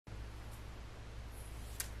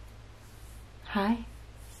Hi,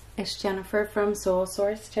 it's Jennifer from Soul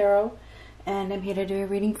Source Tarot, and I'm here to do a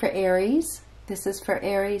reading for Aries. This is for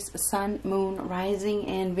Aries, Sun, Moon, Rising,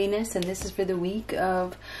 and Venus, and this is for the week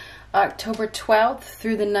of October 12th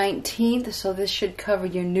through the 19th, so this should cover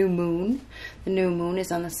your new moon. The new moon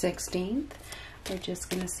is on the 16th. We're just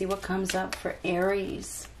going to see what comes up for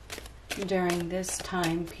Aries during this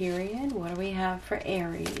time period. What do we have for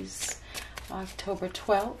Aries? October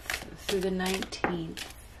 12th through the 19th.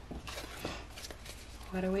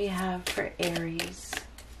 What do we have for Aries?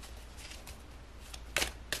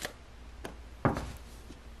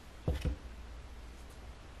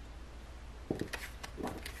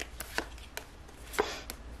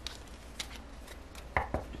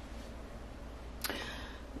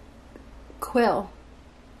 Quill,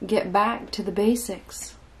 get back to the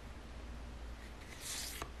basics.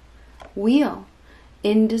 Wheel,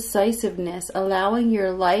 indecisiveness, allowing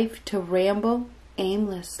your life to ramble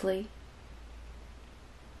aimlessly.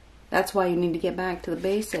 That's why you need to get back to the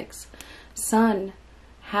basics. Sun,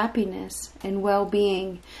 happiness and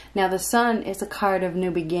well-being. Now the Sun is a card of new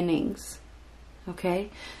beginnings.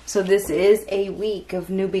 Okay, so this is a week of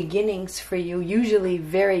new beginnings for you. Usually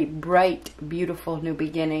very bright, beautiful new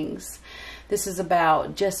beginnings. This is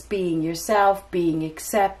about just being yourself, being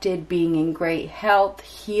accepted, being in great health,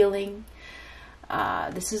 healing.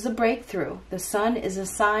 This is a breakthrough. The Sun is a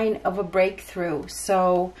sign of a breakthrough.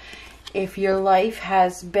 So if your life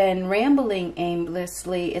has been rambling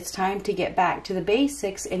aimlessly, it's time to get back to the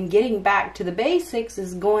basics, and getting back to the basics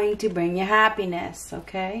is going to bring you happiness,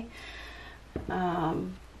 okay?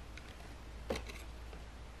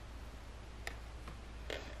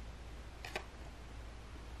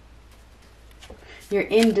 Your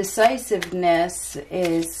indecisiveness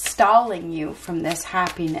is stalling you from this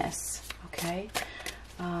happiness, okay?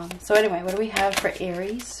 So anyway, what do we have for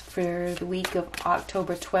Aries for the week of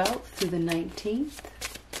October 12th through the 19th?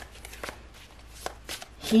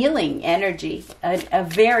 Healing energy, a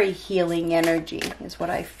very healing energy is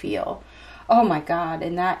what I feel. Oh my God,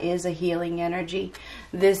 and that is a healing energy.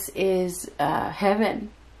 This is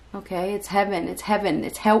heaven, okay? It's heaven, it's heaven,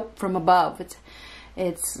 it's help from above.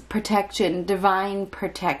 It's protection, divine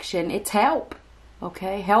protection. It's help,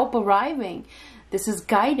 okay? Help arriving. This is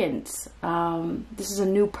guidance. This is a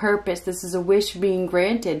new purpose. This is a wish being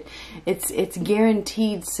granted. It's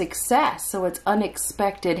guaranteed success. So it's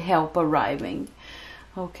unexpected help arriving.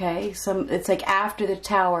 Okay, it's like after the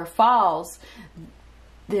tower falls,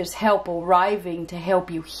 there's help arriving to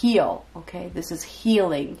help you heal. Okay, this is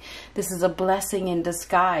healing. This is a blessing in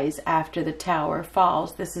disguise after the tower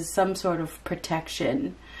falls. This is some sort of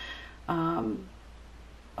protection, a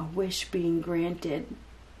wish being granted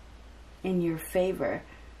in your favor.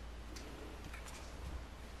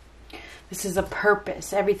 This is a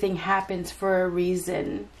purpose. Everything happens for a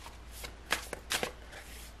reason.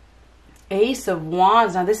 Ace of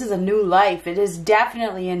Wands. Now this is a new life. It is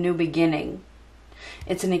definitely a new beginning.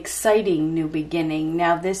 It's an exciting new beginning.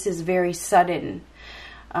 Now this is very sudden.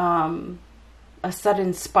 A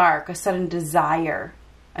sudden spark, a sudden desire,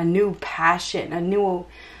 a new passion, a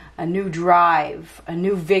new drive, a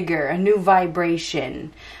new vigor, a new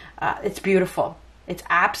vibration. It's beautiful. It's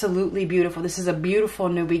absolutely beautiful. This is a beautiful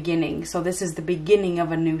new beginning. So this is the beginning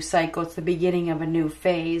of a new cycle. It's the beginning of a new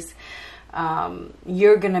phase.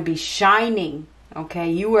 You're going to be shining.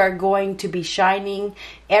 Okay, you are going to be shining.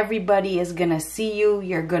 Everybody is going to see you.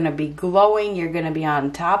 You're going to be glowing. You're going to be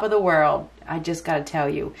on top of the world. I just got to tell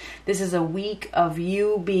you, this is a week of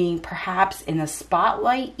you being perhaps in the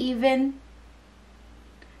spotlight even.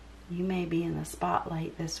 You may be in the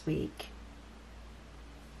spotlight this week.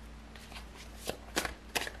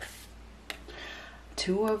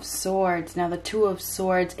 Two of Swords. Now the Two of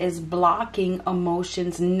Swords is blocking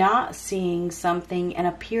emotions, not seeing something, in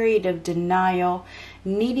a period of denial,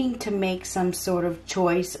 needing to make some sort of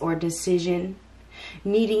choice or decision,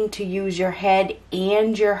 needing to use your head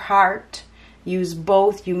and your heart. Use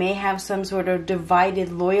both. You may have some sort of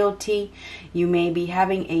divided loyalty. You may be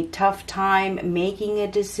having a tough time making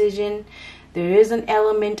a decision. There is an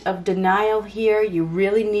element of denial here. You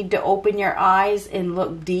really need to open your eyes and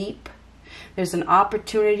look deep. There's an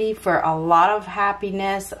opportunity for a lot of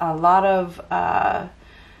happiness, a lot of,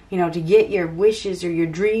 to get your wishes or your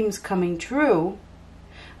dreams coming true.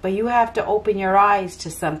 But you have to open your eyes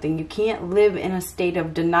to something. You can't live in a state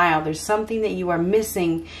of denial. There's something that you are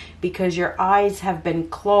missing because your eyes have been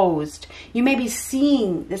closed. You may be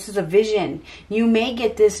seeing, this is a vision. You may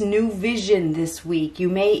get this new vision this week. You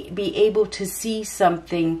may be able to see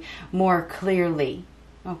something more clearly.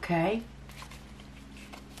 Okay?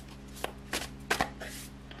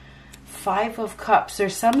 Five of Cups.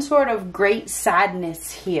 There's some sort of great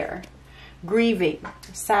sadness here. grieving,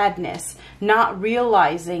 sadness, not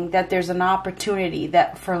realizing that there's an opportunity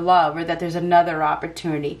that for love, or that there's another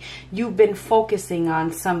opportunity. You've been focusing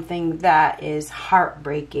on something that is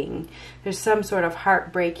heartbreaking. There's some sort of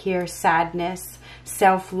heartbreak here, sadness,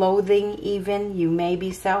 self-loathing even. You may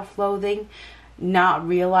be self-loathing, not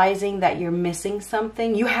realizing that you're missing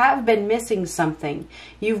something. You have been missing something.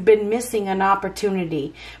 You've been missing an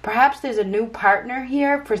opportunity. Perhaps there's a new partner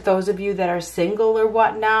here for those of you that are single or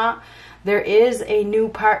whatnot. There is a new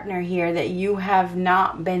partner here that you have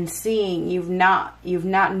not been seeing. You've not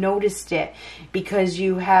noticed it because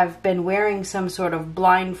you have been wearing some sort of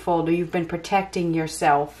blindfold, or you've been protecting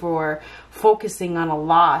yourself, or focusing on a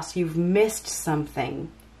loss. You've missed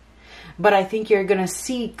something. But I think you're going to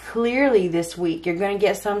see clearly this week. You're going to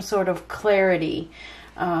get some sort of clarity.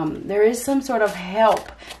 There is some sort of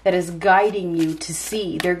help that is guiding you to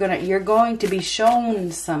see. You're going to be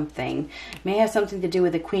shown something. It may have something to do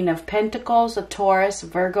with the Queen of Pentacles, a Taurus,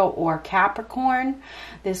 Virgo, or Capricorn.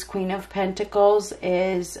 This Queen of Pentacles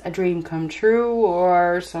is a dream come true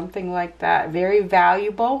or something like that. Very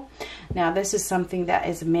valuable. Now, this is something that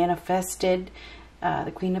is manifested.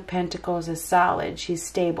 The Queen of Pentacles is solid. She's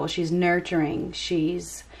stable. She's nurturing.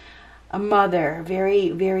 She's a mother. Very,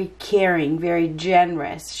 very caring. Very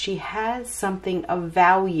generous. She has something of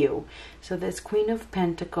value. So this Queen of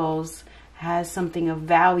Pentacles has something of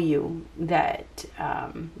value that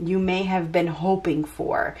you may have been hoping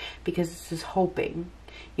for, because this is hoping.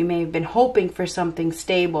 You may have been hoping for something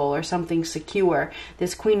stable or something secure.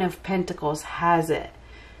 This Queen of Pentacles has it.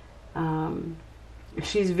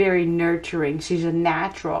 She's very nurturing. She's a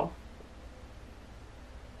natural.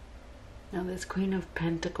 Now this Queen of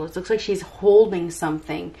Pentacles looks like she's holding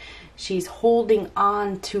something. She's holding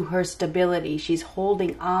on to her stability. She's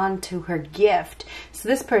holding on to her gift. So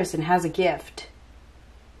this person has a gift.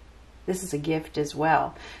 This is a gift as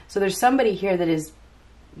well. So there's somebody here that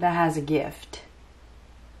has a gift.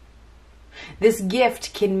 This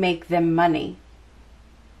gift can make them money.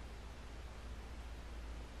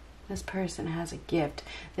 This person has a gift.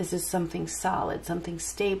 This is something solid, something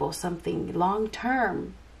stable, something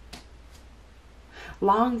long-term.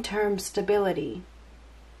 Long-term stability.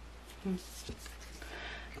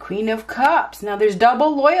 Queen of Cups. Now there's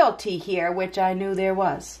double loyalty here, which I knew there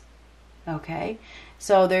was. Okay?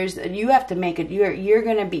 So you have to make it,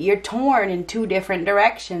 you're torn in two different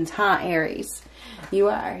directions, huh, Aries?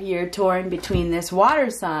 You're torn between this water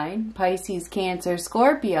sign, Pisces, Cancer,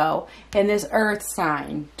 Scorpio, and this earth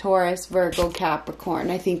sign, Taurus, Virgo, Capricorn.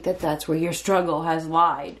 I think that's where your struggle has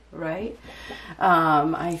lied, right?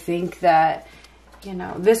 I think that,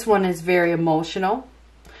 this one is very emotional.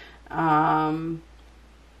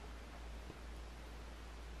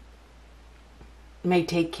 May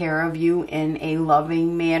take care of you in a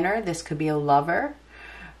loving manner. This could be a lover.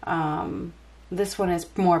 This one is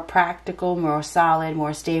more practical, more solid,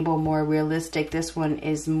 more stable, more realistic. This one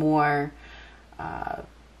is more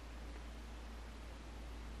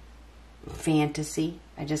fantasy.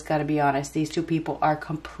 I just got to be honest. These two people are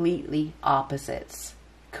completely opposites.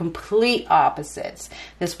 Complete opposites.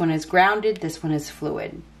 This one is grounded. This one is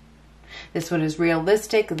fluid. This one is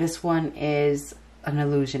realistic. This one is an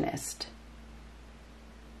illusionist.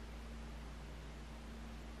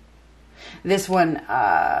 This one,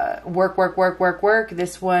 work.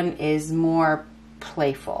 This one is more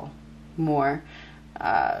playful. More,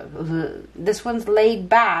 this one's laid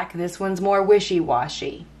back. This one's more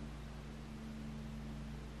wishy-washy.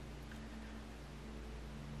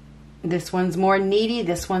 This one's more needy.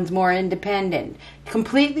 This one's more independent.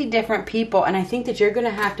 Completely different people. And I think that you're going to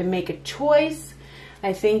have to make a choice.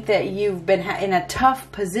 I think that you've been in a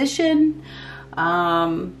tough position.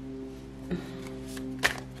 Now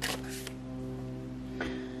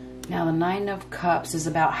the Nine of Cups is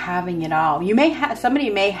about having it all. Somebody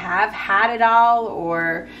may have had it all,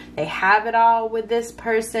 or they have it all with this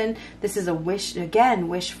person. This is a wish, again,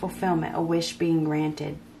 wish fulfillment, a wish being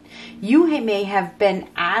granted. You may have been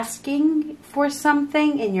asking for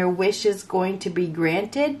something and your wish is going to be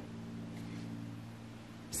granted.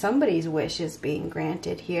 Somebody's wish is being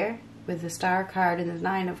granted here with the Star card and the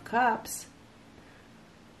Nine of Cups.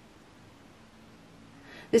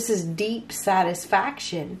 This is deep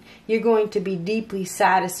satisfaction. You're going to be deeply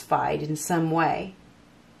satisfied in some way.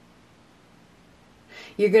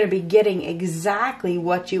 You're going to be getting exactly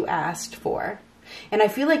what you asked for. And I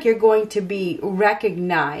feel like you're going to be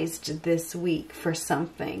recognized this week for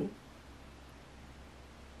something.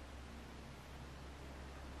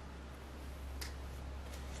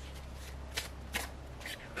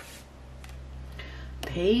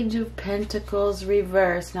 Page of Pentacles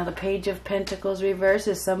reverse. Now the Page of Pentacles reverse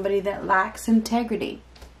is somebody that lacks integrity.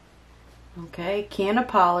 Okay, can't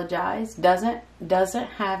apologize, doesn't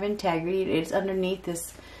have integrity. It's underneath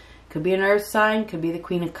this, could be an earth sign, could be the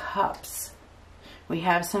Queen of Cups. We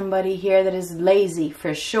have somebody here that is lazy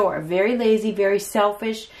for sure. Very lazy, very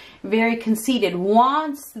selfish, very conceited.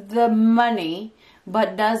 Wants the money,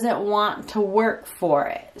 but doesn't want to work for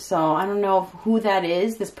it. So I don't know who that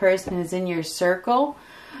is. This person is in your circle.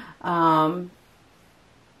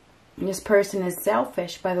 This person is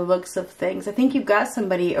selfish by the looks of things. I think you've got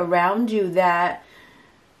somebody around you that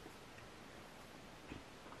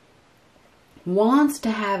wants to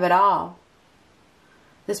have it all.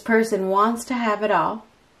 This person wants to have it all.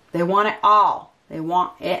 They want it all. They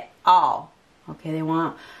want it all. Okay, they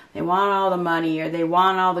want all the money, or they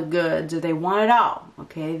want all the goods, or they want it all.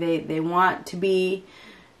 Okay, they want to be,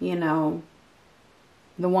 you know,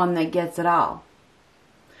 the one that gets it all.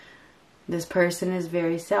 This person is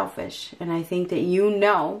very selfish, and I think that you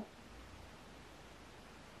know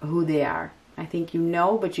who they are. I think you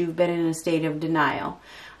know, but you've been in a state of denial.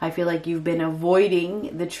 I feel like you've been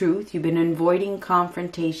avoiding the truth. You've been avoiding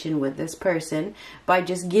confrontation with this person by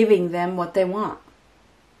just giving them what they want.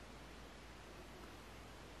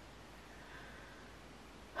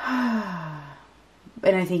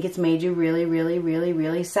 And I think it's made you really, really, really,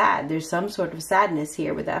 really sad. There's some sort of sadness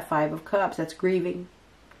here with that Five of Cups. That's grieving.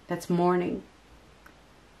 That's mourning.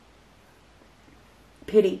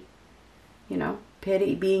 Pity. You know,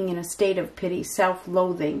 pity, being in a state of pity,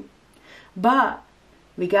 self-loathing. But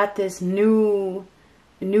we got this new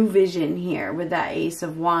vision here with that Ace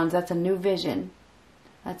of Wands. That's a new vision.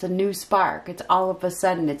 That's a new spark. It's all of a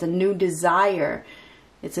sudden. It's a new desire.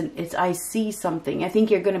 It's I see something. I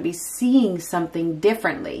think you're going to be seeing something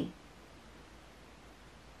differently.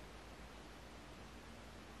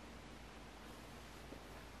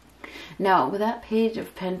 Now, with that Page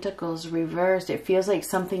of Pentacles reversed, it feels like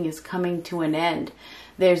something is coming to an end.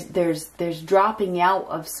 There's dropping out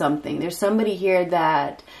of something. There's somebody here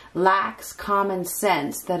that lacks common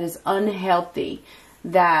sense, that is unhealthy,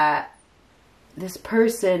 that this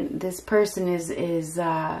person is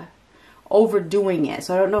overdoing it.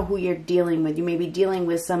 So I don't know who you're dealing with. You may be dealing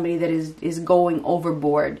with somebody that is going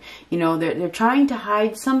overboard. You know, they're trying to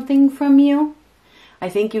hide something from you. I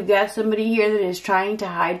think you've got somebody here that is trying to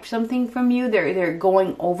hide something from you. They're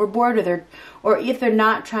going overboard, or if they're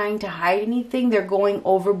not trying to hide anything, they're going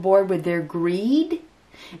overboard with their greed,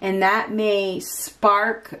 and that may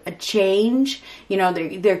spark a change. You know,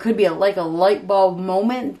 there could be like a light bulb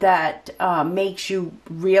moment that makes you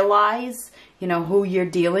realize, you know, who you're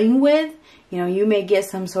dealing with. You know, you may get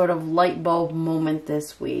some sort of light bulb moment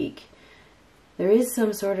this week. There is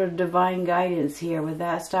some sort of divine guidance here with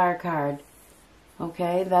that Star card.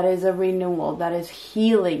 Okay, that is a renewal. That is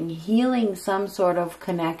healing some sort of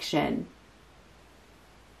connection.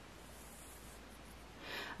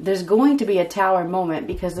 There's going to be a Tower moment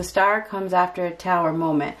because the Star comes after a Tower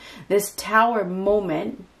moment. This Tower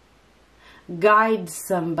moment guides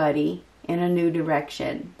somebody in a new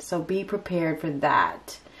direction. So be prepared for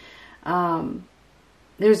that.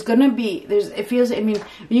 There's going to be, it feels, I mean,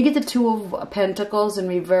 when you get the Two of Pentacles in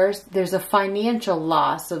reverse, there's a financial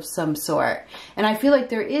loss of some sort. And I feel like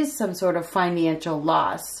there is some sort of financial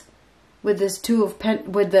loss with this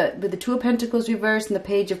with the Two of Pentacles reverse and the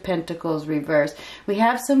Page of Pentacles reverse. We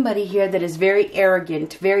have somebody here that is very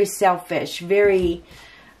arrogant, very selfish, very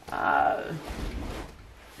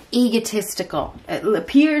egotistical. It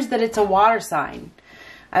appears that it's a water sign.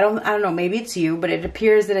 I don't know, maybe it's you, but it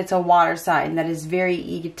appears that it's a water sign that is very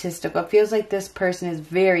egotistical. It feels like this person is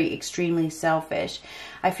very extremely selfish.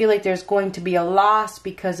 I feel like there's going to be a loss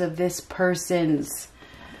because of this person's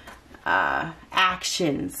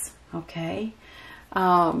actions, okay?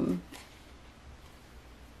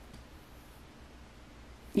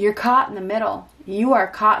 You're caught in the middle. You are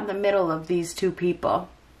caught in the middle of these two people.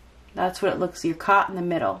 That's what it looks like. You're caught in the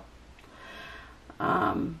middle.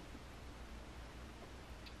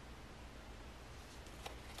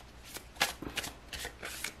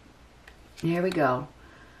 Here we go.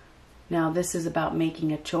 Now this is about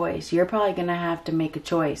making a choice. You're probably going to have to make a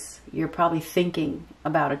choice. You're probably thinking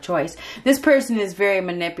about a choice. This person is very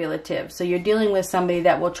manipulative. So you're dealing with somebody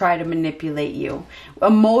that will try to manipulate you.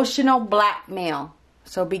 Emotional blackmail.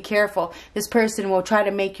 So be careful. This person will try to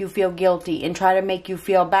make you feel guilty and try to make you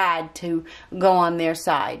feel bad to go on their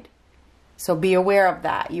side. So be aware of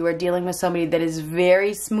that. You are dealing with somebody that is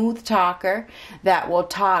very smooth talker, that will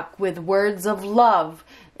talk with words of love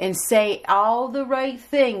and say all the right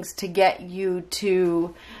things to get you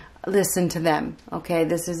to listen to them. Okay,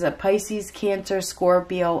 this is a Pisces, Cancer,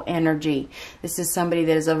 Scorpio energy. This is somebody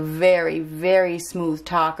that is a very, very smooth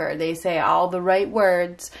talker. They say all the right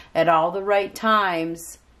words at all the right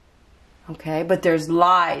times. Okay, but there's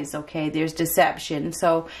lies, okay, there's deception.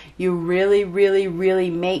 So you really, really, really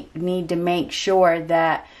need to make sure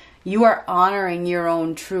that you are honoring your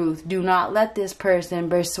own truth. Do not let this person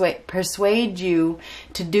persuade you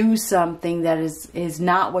to do something that is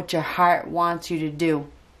not what your heart wants you to do.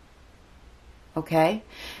 Okay?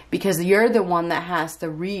 Because you're the one that has to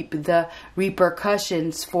reap the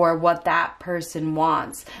repercussions for what that person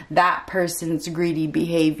wants. That person's greedy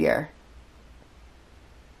behavior.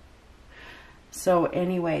 So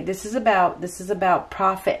anyway, this is about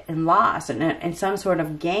profit and loss and some sort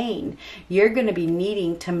of gain. You're going to be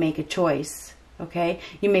needing to make a choice, okay?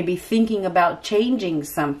 You may be thinking about changing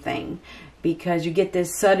something because you get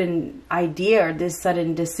this sudden idea or this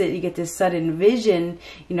sudden decision, you get this sudden vision,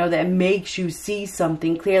 you know, that makes you see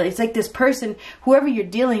something clearly. It's like this person, whoever you're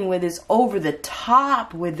dealing with, is over the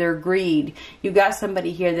top with their greed. You got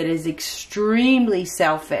somebody here that is extremely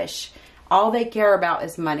selfish. All they care about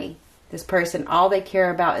is money. This person, all they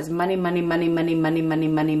care about is money, money, money, money, money, money,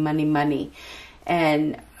 money, money, money,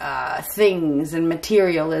 and things and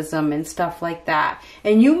materialism and stuff like that.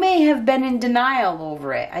 And you may have been in denial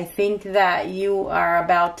over it. I think that you are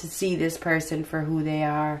about to see this person for who they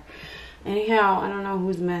are. Anyhow, I don't know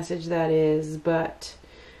whose message that is, but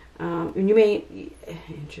you may,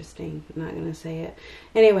 interesting, I'm not going to say it.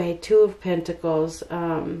 Anyway, Two of Pentacles.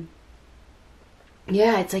 Yeah,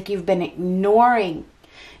 it's like you've been ignoring.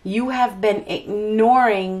 You have been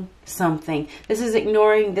ignoring something. This is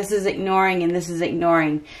ignoring, and this is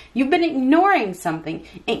ignoring. You've been ignoring something.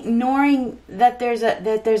 Ignoring that there's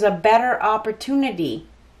a better opportunity.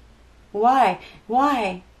 Why?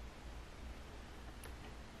 Why?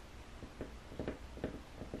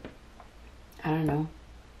 I don't know.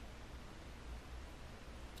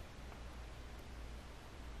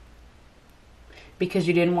 Because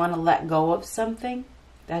you didn't want to let go of something?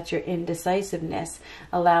 That's your indecisiveness,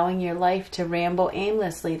 allowing your life to ramble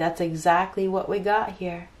aimlessly. That's exactly what we got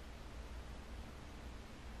here.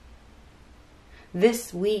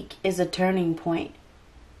 This week is a turning point.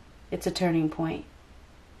 It's a turning point.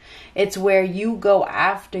 It's where you go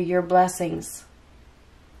after your blessings.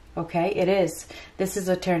 Okay, it is. This is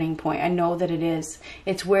a turning point. I know that it is.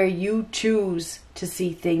 It's where you choose to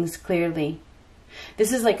see things clearly.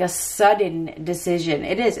 This is like a sudden decision.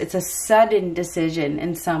 It is. It's a sudden decision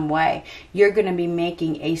in some way. You're going to be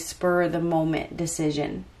making a spur of the moment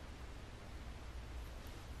decision.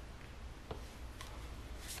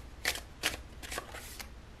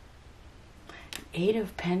 Eight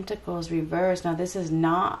of Pentacles reversed. Now this is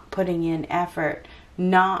not putting in effort,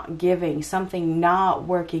 not giving, something not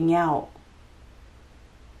working out.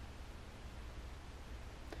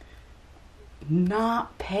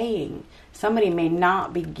 Not paying. Somebody may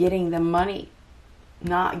not be getting the money,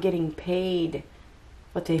 not getting paid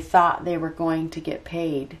what they thought they were going to get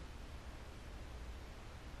paid.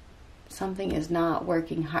 Something is not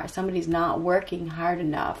working hard. Somebody's not working hard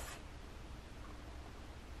enough.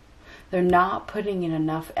 They're not putting in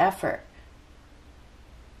enough effort.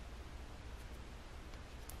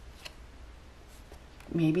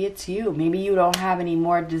 Maybe it's you. Maybe you don't have any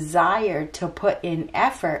more desire to put in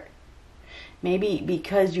effort. Maybe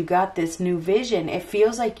because you got this new vision, it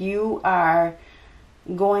feels like you are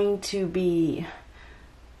going to be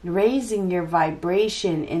raising your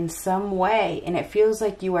vibration in some way. And it feels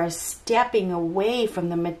like you are stepping away from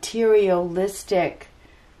the materialistic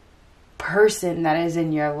person that is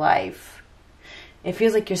in your life. It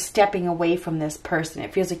feels like you're stepping away from this person.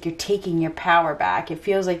 It feels like you're taking your power back. It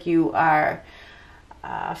feels like you are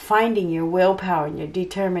finding your willpower and your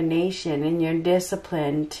determination and your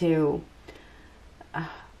discipline to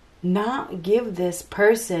not give this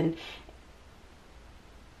person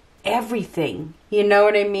everything. You know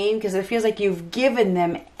what I mean? Because it feels like you've given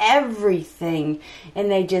them everything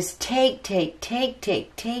and they just take.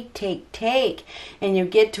 And you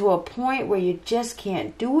get to a point where you just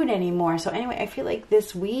can't do it anymore. So anyway, I feel like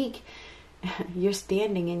this week you're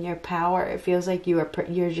standing in your power. It feels like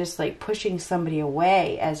you're just like pushing somebody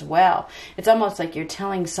away as well. It's almost like you're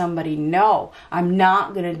telling somebody, no, I'm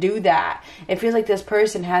not going to do that. It feels like this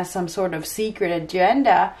person has some sort of secret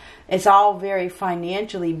agenda. It's all very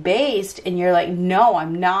financially based. And you're like, no,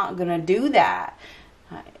 I'm not going to do that.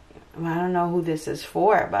 I don't know who this is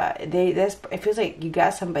for, but it feels like you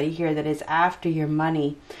got somebody here that is after your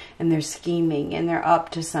money and they're scheming and they're up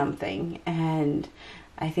to something. And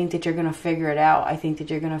I think that you're going to figure it out. I think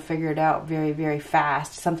that you're going to figure it out very, very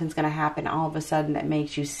fast. Something's going to happen all of a sudden that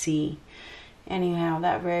makes you see. Anyhow,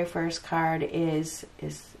 that very first card is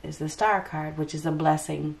the Star card, which is a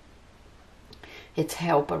blessing. It's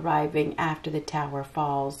help arriving after the tower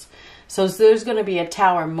falls. So there's going to be a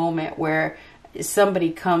tower moment where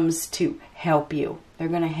somebody comes to help you. They're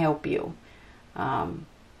going to help you.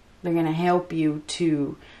 They're going to help you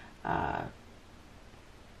to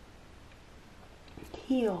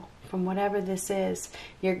heal from whatever this is.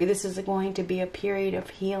 This is going to be a period of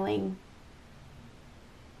healing.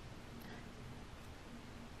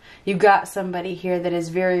 You've got somebody here that is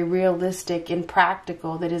very realistic and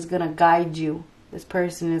practical, that is going to guide you. This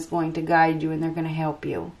person is going to guide you, and they're going to help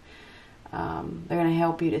you. They're going to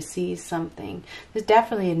help you to see something. There's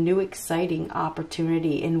definitely a new exciting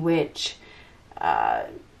opportunity in which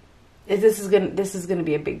this is going to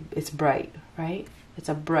be a big, it's bright, right? It's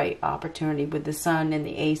a bright opportunity with the Sun and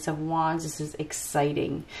the Ace of Wands. This is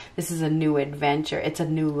exciting. This is a new adventure. It's a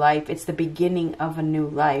new life. It's the beginning of a new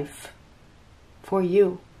life for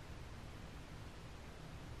you.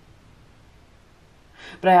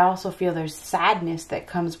 But I also feel there's sadness that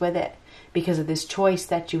comes with it because of this choice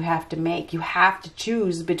that you have to make. You have to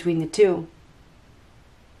choose between the two.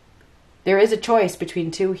 There is a choice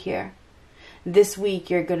between two here. This week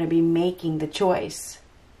you're going to be making the choice.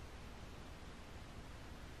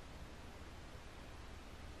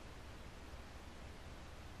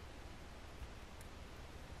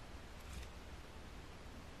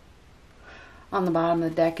 On the bottom of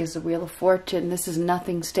the deck is the Wheel of Fortune. This is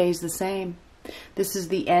nothing stays the same. This is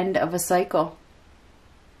the end of a cycle.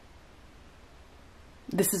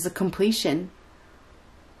 This is a completion.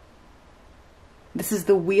 This is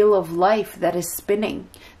the wheel of life that is spinning.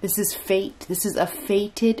 This is fate. This is a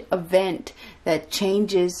fated event that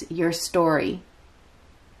changes your story.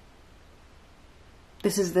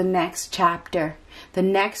 This is the next chapter. The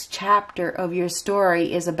next chapter of your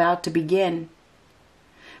story is about to begin.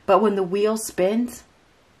 But when the wheel spins,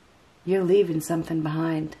 you're leaving something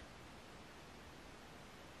behind.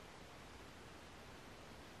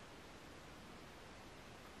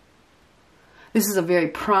 This is a very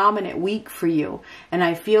prominent week for you. And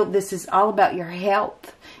I feel this is all about your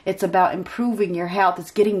health. It's about improving your health. It's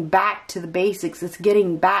getting back to the basics. It's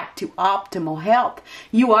getting back to optimal health.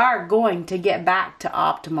 You are going to get back to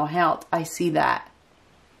optimal health. I see that.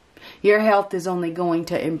 Your health is only going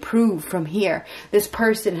to improve from here. This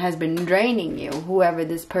person has been draining you, whoever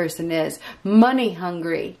this person is. Money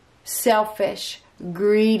hungry, selfish,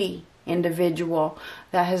 greedy individual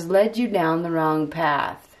that has led you down the wrong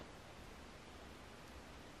path.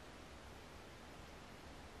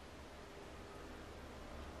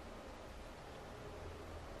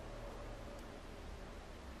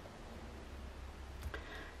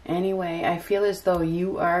 Anyway, I feel as though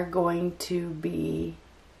you are going to be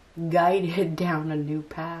guided down a new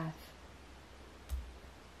path.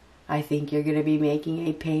 I think you're going to be making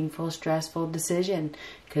a painful, stressful decision,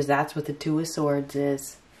 because that's what the Two of Swords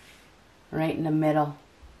is. Right in the middle.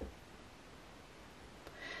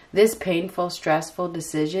 This painful, stressful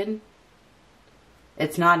decision,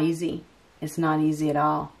 it's not easy. It's not easy at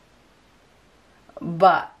all.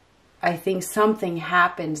 But I think something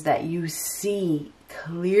happens that you see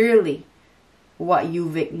clearly what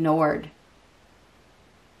you've ignored.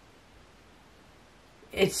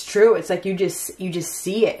 It's true. It's like you just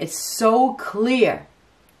see it. It's so clear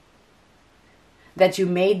that you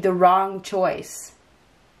made the wrong choice.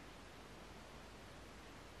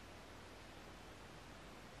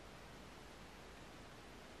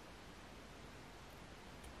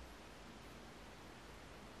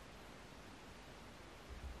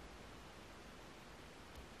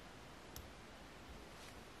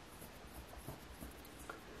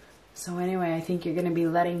 So anyway, I think you're going to be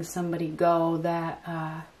letting somebody go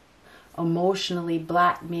that emotionally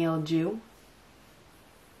blackmailed you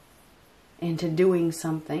into doing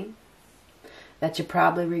something that you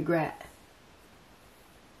probably regret.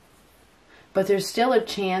 But there's still a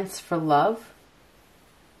chance for love.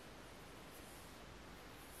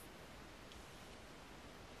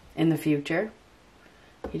 In the future.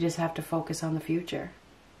 You just have to focus on the future.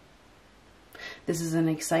 This is an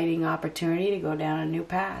exciting opportunity to go down a new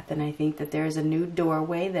path. And I think that there is a new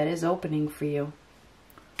doorway that is opening for you.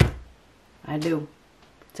 I do.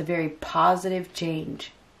 It's a very positive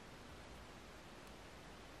change.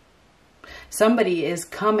 Somebody is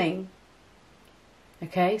coming.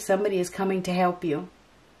 Okay? Somebody is coming to help you.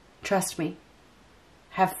 Trust me.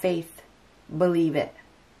 Have faith. Believe it.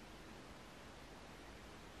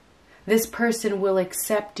 This person will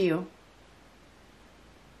accept you.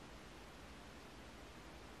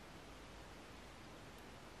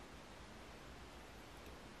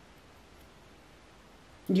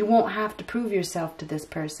 You won't have to prove yourself to this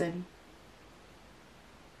person.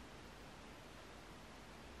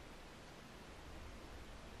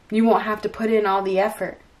 You won't have to put in all the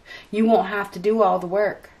effort. You won't have to do all the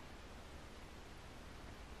work.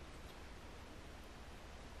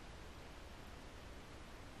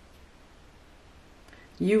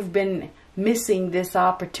 You've been missing this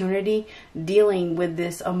opportunity dealing with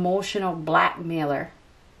this emotional blackmailer.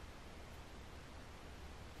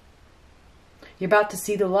 You're about to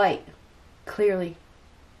see the light clearly.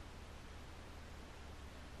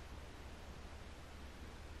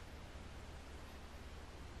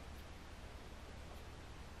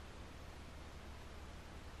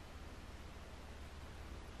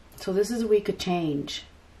 So this is a week of change.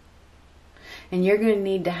 And you're going to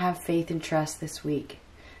need to have faith and trust this week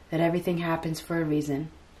that everything happens for a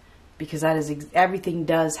reason. Because that is everything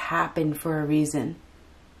does happen for a reason.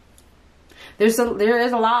 There is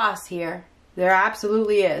a loss here. There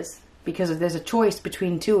absolutely is. Because there's a choice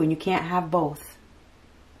between two and you can't have both.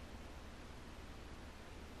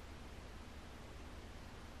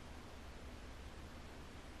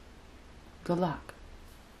 Good luck.